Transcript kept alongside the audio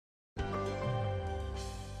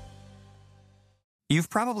You've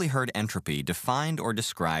probably heard entropy defined or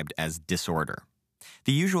described as disorder.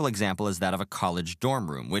 The usual example is that of a college dorm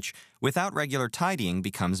room, which, without regular tidying,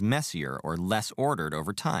 becomes messier or less ordered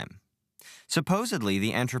over time. Supposedly,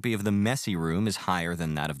 the entropy of the messy room is higher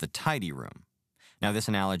than that of the tidy room. Now, this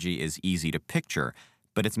analogy is easy to picture,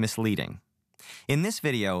 but it's misleading. In this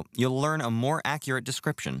video, you'll learn a more accurate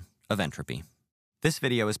description of entropy. This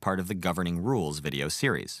video is part of the Governing Rules video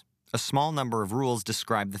series. A small number of rules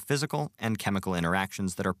describe the physical and chemical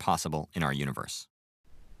interactions that are possible in our universe.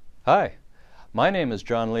 Hi, my name is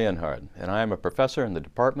John Leonhard, and I am a professor in the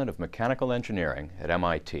Department of Mechanical Engineering at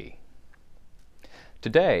MIT.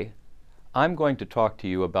 Today, I'm going to talk to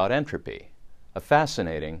you about entropy, a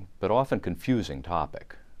fascinating but often confusing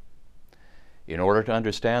topic. In order to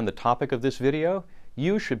understand the topic of this video,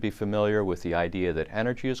 you should be familiar with the idea that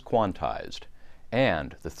energy is quantized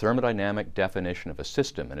and the thermodynamic definition of a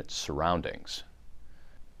system and its surroundings.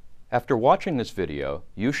 After watching this video,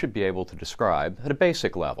 you should be able to describe, at a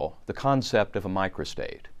basic level, the concept of a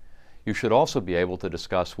microstate. You should also be able to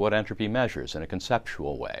discuss what entropy measures in a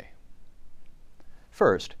conceptual way.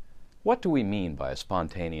 First, what do we mean by a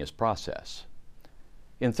spontaneous process?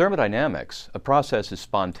 In thermodynamics, a process is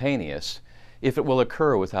spontaneous if it will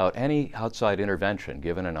occur without any outside intervention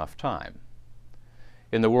given enough time.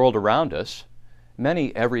 In the world around us,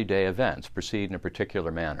 many everyday events proceed in a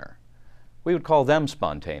particular manner. We would call them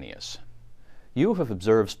spontaneous. You have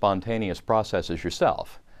observed spontaneous processes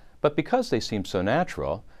yourself, but because they seem so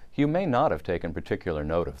natural, you may not have taken particular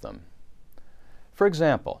note of them. For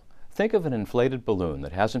example, think of an inflated balloon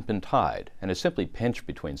that hasn't been tied and is simply pinched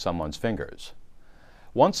between someone's fingers.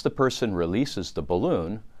 Once the person releases the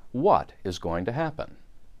balloon, what is going to happen?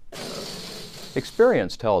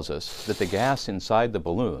 Experience tells us that the gas inside the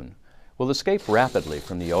balloon will escape rapidly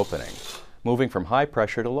from the opening, moving from high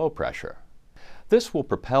pressure to low pressure. This will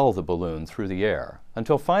propel the balloon through the air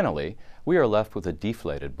until finally we are left with a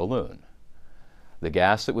deflated balloon. The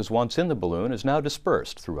gas that was once in the balloon is now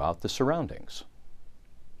dispersed throughout the surroundings.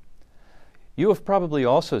 You have probably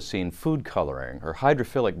also seen food coloring or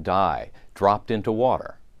hydrophilic dye dropped into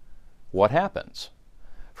water. What happens?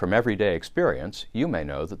 From everyday experience, you may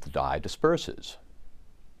know that the dye disperses.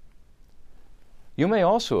 You may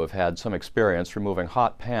also have had some experience removing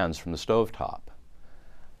hot pans from the stovetop.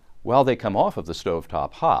 While they come off of the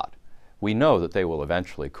stovetop hot, we know that they will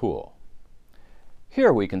eventually cool.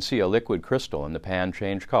 Here we can see a liquid crystal in the pan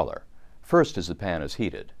change color, first as the pan is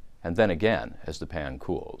heated, and then again as the pan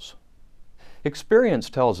cools. Experience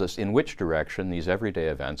tells us in which direction these everyday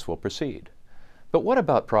events will proceed. But what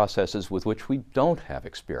about processes with which we don't have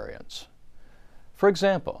experience? For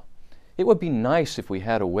example, it would be nice if we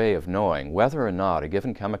had a way of knowing whether or not a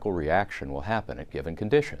given chemical reaction will happen at given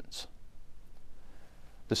conditions.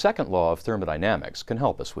 The second law of thermodynamics can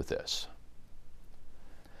help us with this.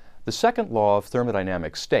 The second law of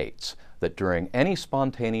thermodynamics states that during any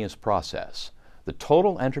spontaneous process, the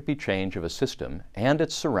total entropy change of a system and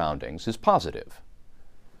its surroundings is positive.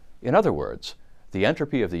 In other words, the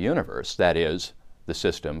entropy of the universe, that is, the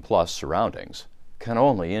system plus surroundings, can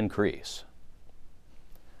only increase.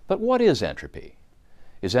 But what is entropy?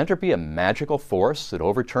 Is entropy a magical force that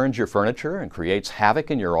overturns your furniture and creates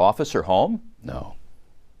havoc in your office or home? No.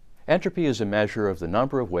 Entropy is a measure of the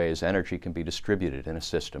number of ways energy can be distributed in a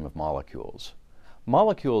system of molecules.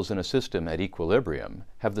 Molecules in a system at equilibrium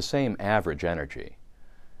have the same average energy.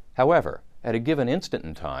 However, at a given instant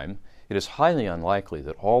in time, it is highly unlikely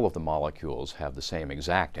that all of the molecules have the same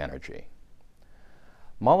exact energy.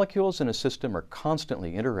 Molecules in a system are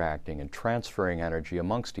constantly interacting and transferring energy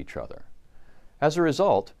amongst each other. As a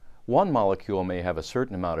result, one molecule may have a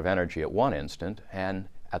certain amount of energy at one instant, and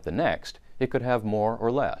at the next, it could have more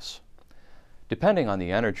or less. Depending on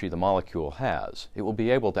the energy the molecule has, it will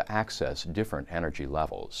be able to access different energy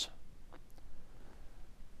levels.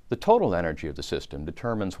 The total energy of the system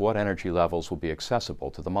determines what energy levels will be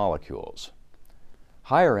accessible to the molecules.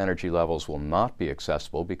 Higher energy levels will not be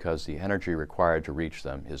accessible because the energy required to reach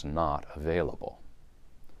them is not available.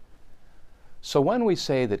 So when we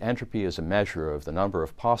say that entropy is a measure of the number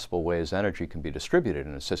of possible ways energy can be distributed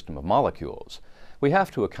in a system of molecules, we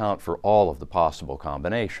have to account for all of the possible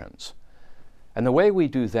combinations. And the way we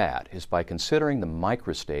do that is by considering the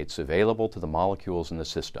microstates available to the molecules in the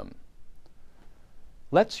system.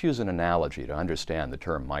 Let's use an analogy to understand the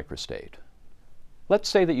term microstate. Let's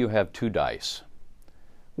say that you have two dice.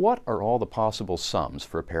 What are all the possible sums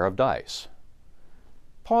for a pair of dice?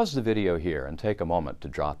 Pause the video here and take a moment to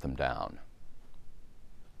jot them down.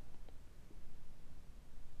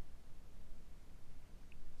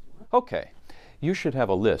 Okay, you should have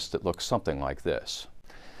a list that looks something like this.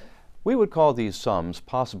 We would call these sums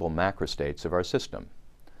possible macrostates of our system.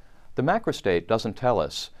 The macrostate doesn't tell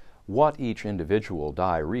us what each individual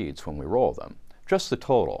die reads when we roll them, just the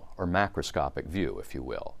total, or macroscopic view, if you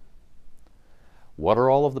will. What are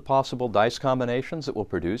all of the possible dice combinations that will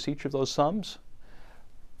produce each of those sums?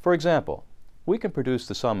 For example, we can produce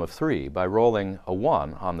the sum of 3 by rolling a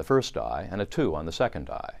 1 on the first die and a 2 on the second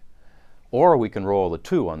die. Or we can roll a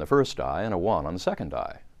 2 on the first die and a 1 on the second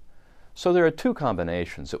die. So there are 2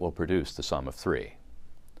 combinations that will produce the sum of 3.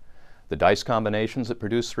 The dice combinations that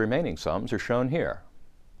produce the remaining sums are shown here.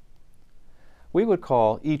 We would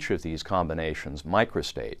call each of these combinations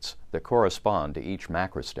microstates that correspond to each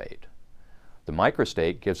macrostate. The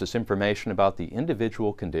microstate gives us information about the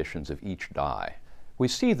individual conditions of each die. We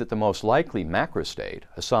see that the most likely macrostate,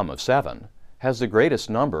 a sum of 7, has the greatest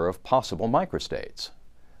number of possible microstates.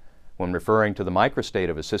 When referring to the microstate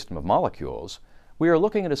of a system of molecules, we are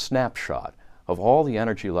looking at a snapshot of all the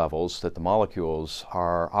energy levels that the molecules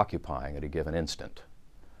are occupying at a given instant.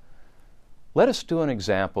 Let us do an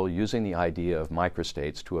example using the idea of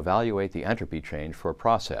microstates to evaluate the entropy change for a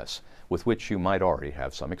process with which you might already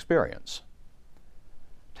have some experience.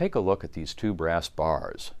 Take a look at these 2 brass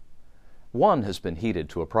bars. One has been heated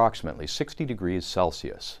to approximately 60 degrees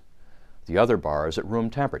Celsius. The other bar is at room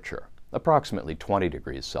temperature, approximately 20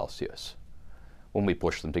 degrees Celsius. When we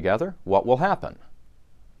push them together, what will happen?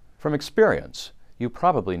 From experience, you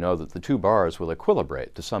probably know that the 2 bars will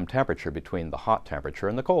equilibrate to some temperature between the hot temperature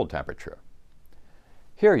and the cold temperature.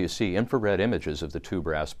 Here you see infrared images of the 2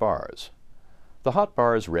 brass bars. The hot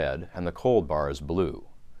bar is red and the cold bar is blue.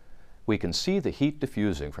 We can see the heat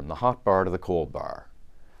diffusing from the hot bar to the cold bar.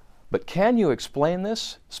 But can you explain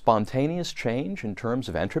this spontaneous change in terms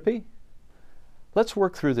of entropy? Let's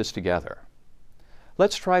work through this together.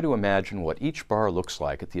 Let's try to imagine what each bar looks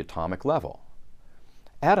like at the atomic level.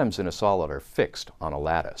 Atoms in a solid are fixed on a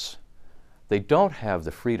lattice. They don't have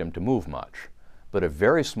the freedom to move much, but a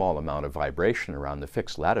very small amount of vibration around the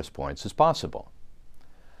fixed lattice points is possible.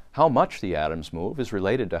 How much the atoms move is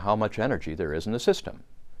related to how much energy there is in the system.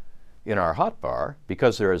 In our hot bar,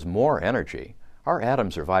 because there is more energy, our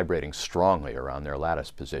atoms are vibrating strongly around their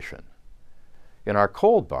lattice position. In our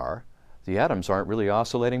cold bar, the atoms aren't really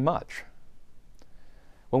oscillating much.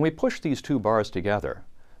 When we push these 2 bars together,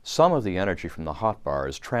 some of the energy from the hot bar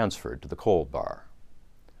is transferred to the cold bar.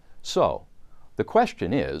 So, the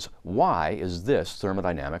question is, why is this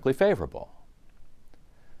thermodynamically favorable?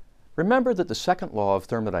 Remember that the second law of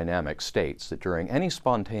thermodynamics states that during any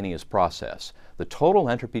spontaneous process, the total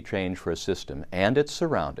entropy change for a system and its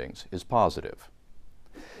surroundings is positive.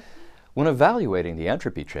 When evaluating the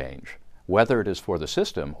entropy change, whether it is for the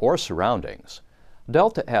system or surroundings,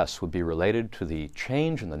 delta S would be related to the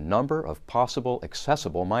change in the number of possible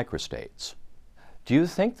accessible microstates. Do you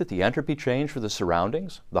think that the entropy change for the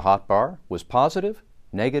surroundings, the hot bar, was positive,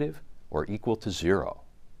 negative, or equal to 0?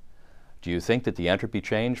 Do you think that the entropy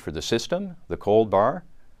change for the system, the cold bar,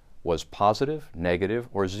 was positive, negative,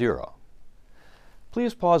 or 0?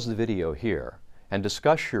 Please pause the video here and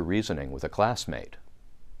discuss your reasoning with a classmate.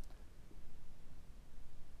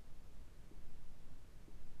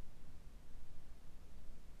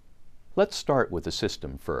 Let's start with the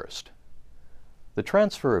system first. The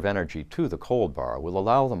transfer of energy to the cold bar will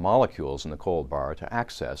allow the molecules in the cold bar to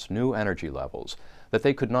access new energy levels that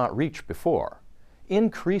they could not reach before,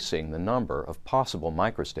 increasing the number of possible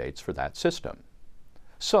microstates for that system.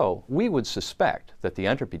 So, we would suspect that the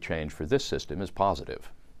entropy change for this system is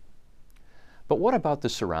positive. But what about the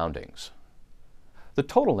surroundings? The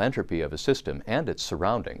total entropy of a system and its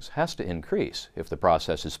surroundings has to increase if the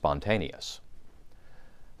process is spontaneous.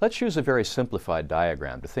 Let's use a very simplified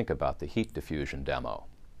diagram to think about the heat diffusion demo.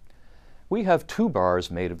 We have 2 bars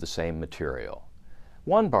made of the same material.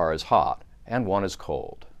 One bar is hot and one is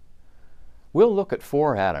cold. We'll look at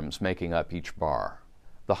 4 atoms making up each bar.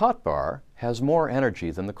 The hot bar has more energy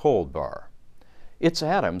than the cold bar. Its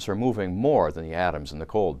atoms are moving more than the atoms in the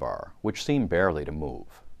cold bar, which seem barely to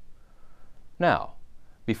move. Now,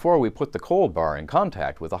 before we put the cold bar in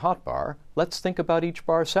contact with the hot bar, let's think about each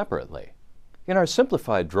bar separately. In our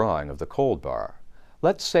simplified drawing of the cold bar,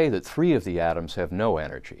 let's say that 3 of the atoms have no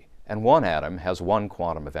energy, and 1 atom has 1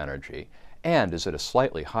 quantum of energy and is at a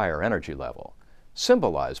slightly higher energy level,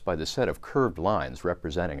 symbolized by the set of curved lines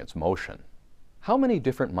representing its motion. How many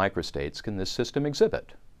different microstates can this system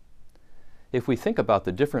exhibit? If we think about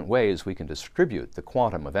the different ways we can distribute the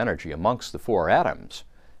quantum of energy amongst the 4 atoms,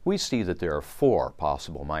 we see that there are 4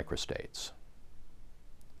 possible microstates.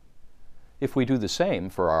 If we do the same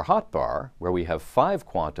for our hot bar, where we have 5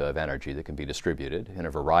 quanta of energy that can be distributed in a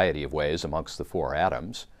variety of ways amongst the 4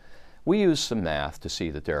 atoms, we used some math to see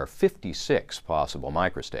that there are 56 possible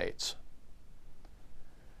microstates.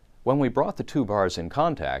 When we brought the two bars in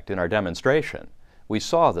contact in our demonstration, we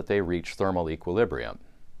saw that they reached thermal equilibrium.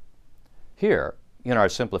 Here, in our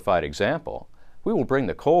simplified example, we will bring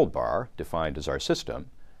the cold bar, defined as our system,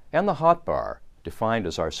 and the hot bar, defined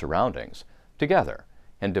as our surroundings, together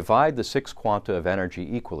and divide the 6 quanta of energy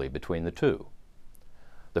equally between the two.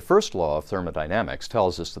 The first law of thermodynamics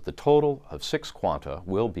tells us that the total of 6 quanta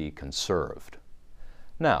will be conserved.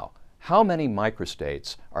 Now, how many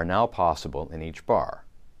microstates are now possible in each bar?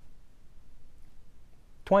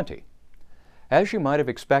 20. As you might have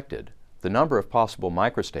expected, the number of possible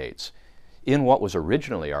microstates in what was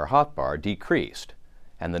originally our hot bar decreased,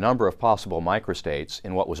 and the number of possible microstates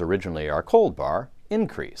in what was originally our cold bar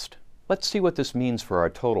increased. Let's see what this means for our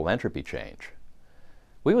total entropy change.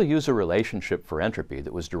 We will use a relationship for entropy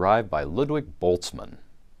that was derived by Ludwig Boltzmann.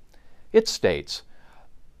 It states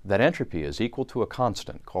that entropy is equal to a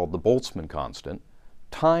constant called the Boltzmann constant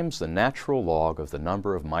times the natural log of the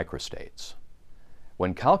number of microstates.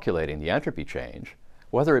 When calculating the entropy change,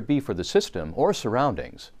 whether it be for the system or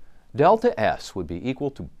surroundings, delta S would be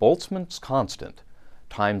equal to Boltzmann's constant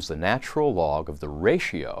times the natural log of the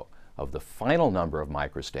ratio of the final number of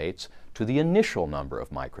microstates to the initial number of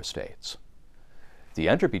microstates. The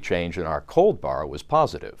entropy change in our cold bar was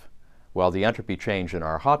positive, while the entropy change in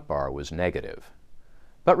our hot bar was negative.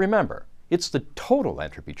 But remember, it's the total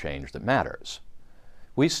entropy change that matters.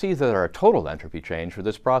 We see that our total entropy change for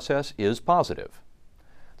this process is positive.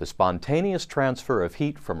 The spontaneous transfer of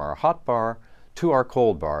heat from our hot bar to our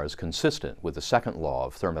cold bar is consistent with the second law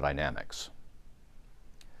of thermodynamics.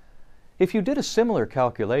 If you did a similar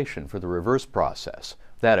calculation for the reverse process,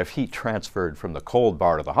 that of heat transferred from the cold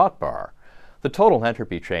bar to the hot bar, the total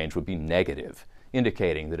entropy change would be negative,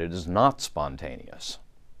 indicating that it is not spontaneous.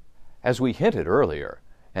 As we hinted earlier,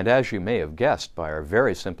 and as you may have guessed by our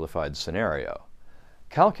very simplified scenario,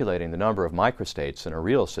 calculating the number of microstates in a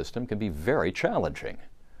real system can be very challenging.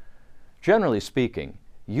 Generally speaking,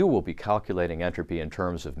 you will be calculating entropy in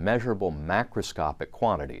terms of measurable macroscopic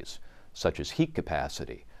quantities, such as heat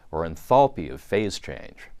capacity or enthalpy of phase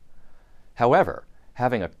change. However,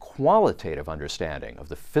 having a qualitative understanding of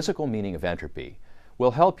the physical meaning of entropy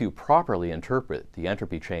will help you properly interpret the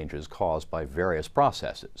entropy changes caused by various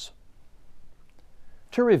processes.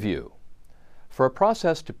 To review, for a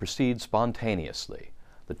process to proceed spontaneously,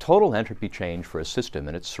 the total entropy change for a system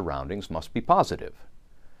and its surroundings must be positive.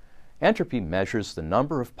 Entropy measures the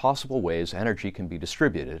number of possible ways energy can be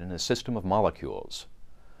distributed in a system of molecules.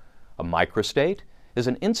 A microstate is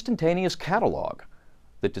an instantaneous catalog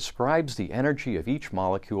that describes the energy of each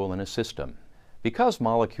molecule in a system. Because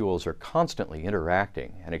molecules are constantly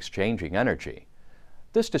interacting and exchanging energy,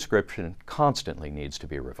 this description constantly needs to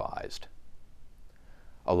be revised.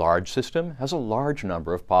 A large system has a large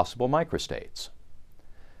number of possible microstates.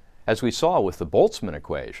 As we saw with the Boltzmann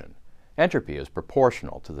equation, entropy is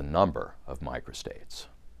proportional to the number of microstates.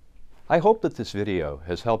 I hope that this video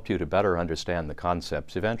has helped you to better understand the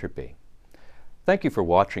concepts of entropy. Thank you for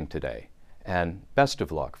watching today, and best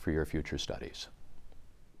of luck for your future studies.